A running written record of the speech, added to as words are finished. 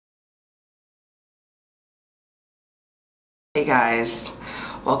Hey guys,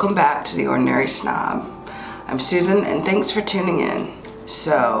 welcome back to the Ordinary Snob. I'm Susan and thanks for tuning in.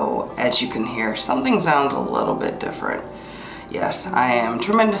 So, as you can hear, something sounds a little bit different. Yes, I am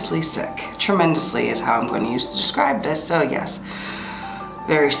tremendously sick. Tremendously is how I'm going to use to describe this, so yes,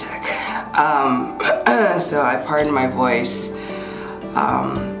 very sick. So I pardon my voice.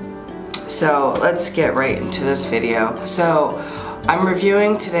 So let's get right into this video. So I'm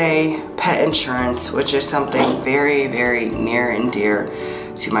reviewing today pet insurance, which is something very, very near and dear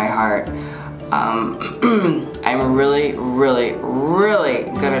to my heart. I'm really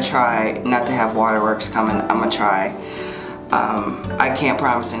gonna try not to have waterworks coming. I'm gonna try. I can't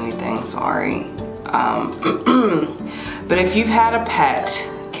promise anything, sorry. But if you've had a pet,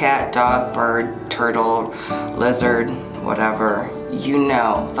 cat, dog, bird, turtle, lizard, whatever, you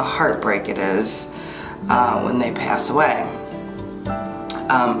know the heartbreak it is when they pass away.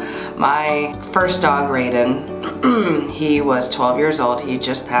 My first dog, Raiden, he was 12 years old. He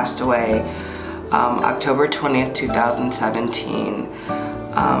just passed away October 20th, 2017.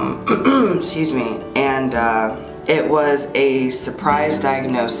 Excuse me. And it was a surprise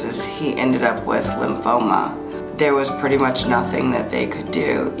diagnosis. He ended up with lymphoma. There was pretty much nothing that they could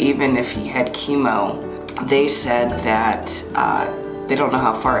do. Even if he had chemo, they said that they don't know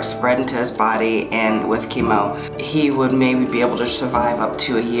how far it spread into his body, and with chemo he would maybe be able to survive up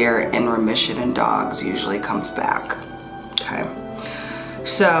to a year, and remission in dogs usually comes back. Okay,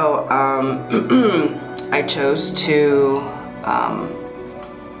 so I chose to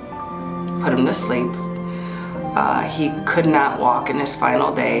put him to sleep. He could not walk in his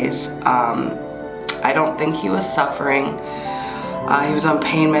final days. I don't think he was suffering. He was on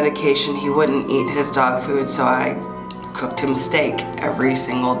pain medication. He wouldn't eat his dog food, so I cooked him steak every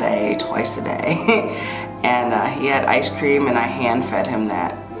single day, twice a day. And he had ice cream and I hand fed him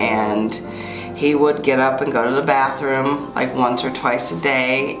that. And he would get up and go to the bathroom like once or twice a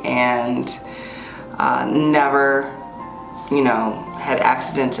day, and never, you know, had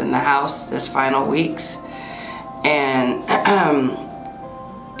accidents in the house his final weeks. And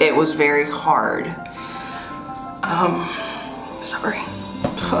it was very hard. Sorry.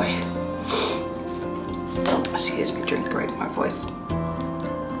 Excuse me, drink break, my voice.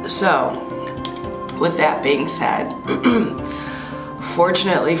 So, with that being said,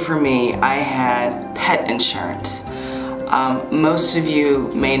 fortunately for me, I had pet insurance. Most of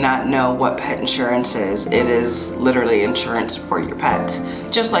you may not know what pet insurance is. It is literally insurance for your pets,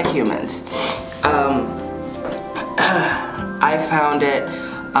 just like humans. I found it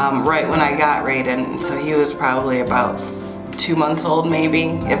right when I got Raiden, so he was probably about 2 months old,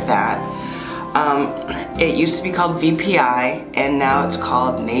 maybe, if that. It used to be called VPI, and now it's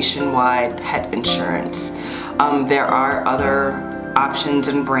called Nationwide Pet Insurance. There are other options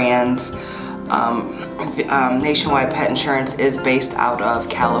and brands. Nationwide Pet Insurance is based out of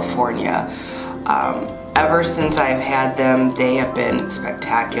California. Ever since I've had them, they have been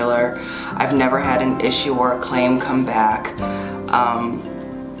spectacular. I've never had an issue or a claim come back.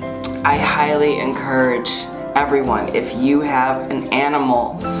 I highly encourage everyone, if you have an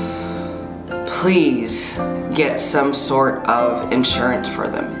animal, please get some sort of insurance for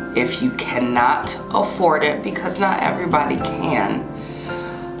them. If you cannot afford it, because not everybody can,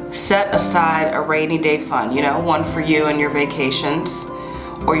 set aside a rainy day fund, you know, one for you and your vacations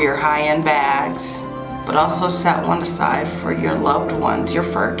or your high-end bags, but also set one aside for your loved ones, your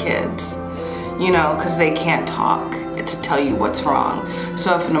fur kids, you know, because they can't talk to tell you what's wrong.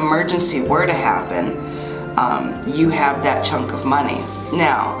 So if an emergency were to happen, you have that chunk of money.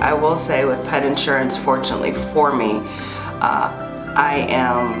 Now, I will say with pet insurance, fortunately for me, I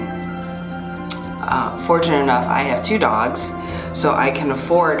am fortunate enough, I have 2 dogs, so I can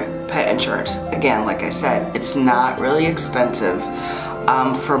afford pet insurance. Again, like I said, it's not really expensive.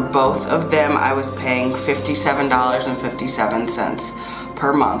 For both of them, I was paying $57.57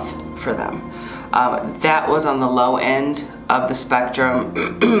 per month for them. That was on the low end of the spectrum.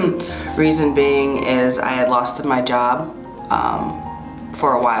 Reason being is I had lost my job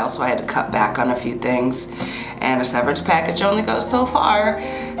for a while, so I had to cut back on a few things, and a severance package only goes so far,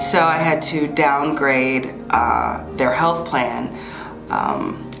 so I had to downgrade their health plan.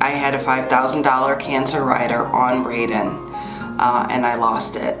 I had a $5,000 cancer rider on Raiden, and I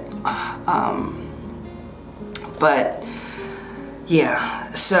lost it. But yeah,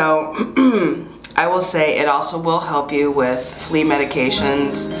 so I will say it also will help you with flea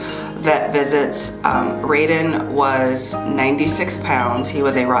medications, vet visits. Raiden was 96 pounds. He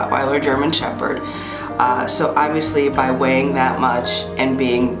was a Rottweiler German Shepherd. So obviously by weighing that much and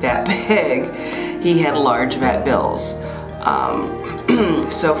being that big, he had large vet bills.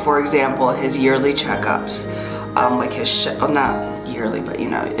 So for example, his yearly checkups, like his, well, not yearly, but you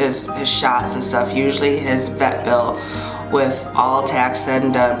know, his shots and stuff. Usually his vet bill with all tax said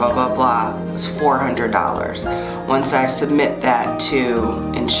and done, blah, blah, blah, was $400. Once I submit that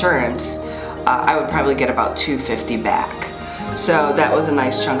to insurance, I would probably get about $250 back. So that was a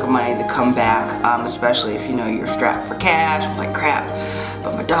nice chunk of money to come back, especially if you know you're strapped for cash. I'm like, crap,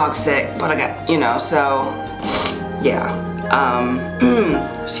 but my dog's sick, but I got, you know, so yeah.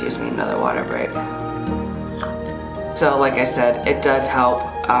 Excuse me, another water break. So like I said, it does help.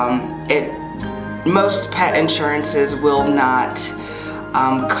 Most pet insurances will not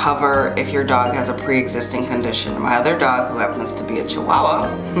cover if your dog has a pre-existing condition. My other dog, who happens to be a Chihuahua,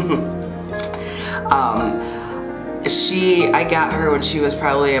 I got her when she was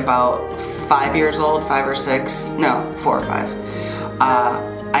probably about 5 years old, 5 or 6, no, 4 or 5.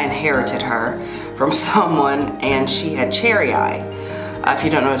 I inherited her from someone, and she had cherry eye. If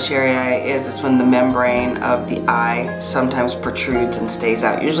you don't know what cherry eye is, it's when the membrane of the eye sometimes protrudes and stays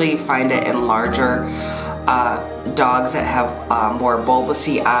out. Usually you find it in larger dogs that have more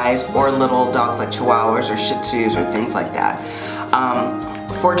bulbousy eyes, or little dogs like Chihuahuas or Shih Tzus or things like that.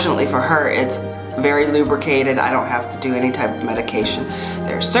 Fortunately for her, it's very lubricated. I don't have to do any type of medication.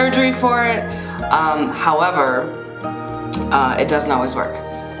 There's surgery for it. However, it doesn't always work.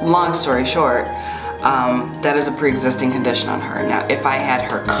 Long story short, that is a pre-existing condition on her. Now, if I had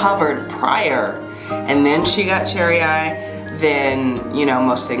her covered prior and then she got cherry eye, then, you know,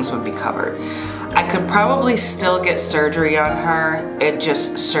 most things would be covered. I could probably still get surgery on her. It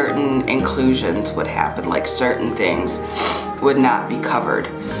just, certain inclusions would happen, like certain things would not be covered.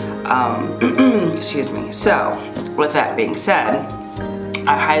 Excuse me. So, with that being said,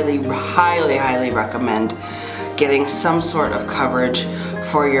 I highly, highly, highly recommend getting some sort of coverage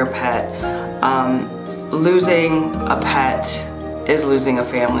for your pet. Losing a pet is losing a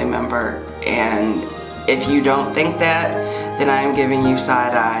family member, and if you don't think that, then I am giving you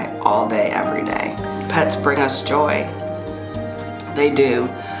side eye all day, every day. Pets bring us joy. They do,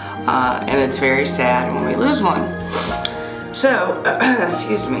 and it's very sad when we lose one. So,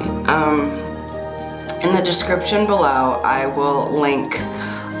 excuse me, in the description below, I will link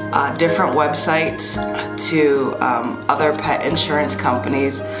different websites to other pet insurance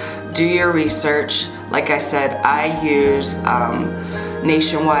companies. Do your research. Like I said, I use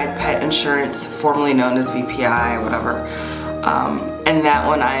Nationwide Pet Insurance, formerly known as VPI or whatever, and that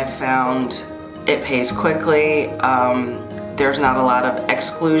one I have found it pays quickly. There's not a lot of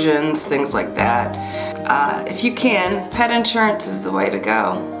exclusions, things like that. If you can, pet insurance is the way to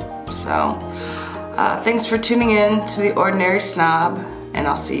go. So, thanks for tuning in to the Ordinary Snob, and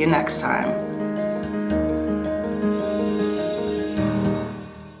I'll see you next time.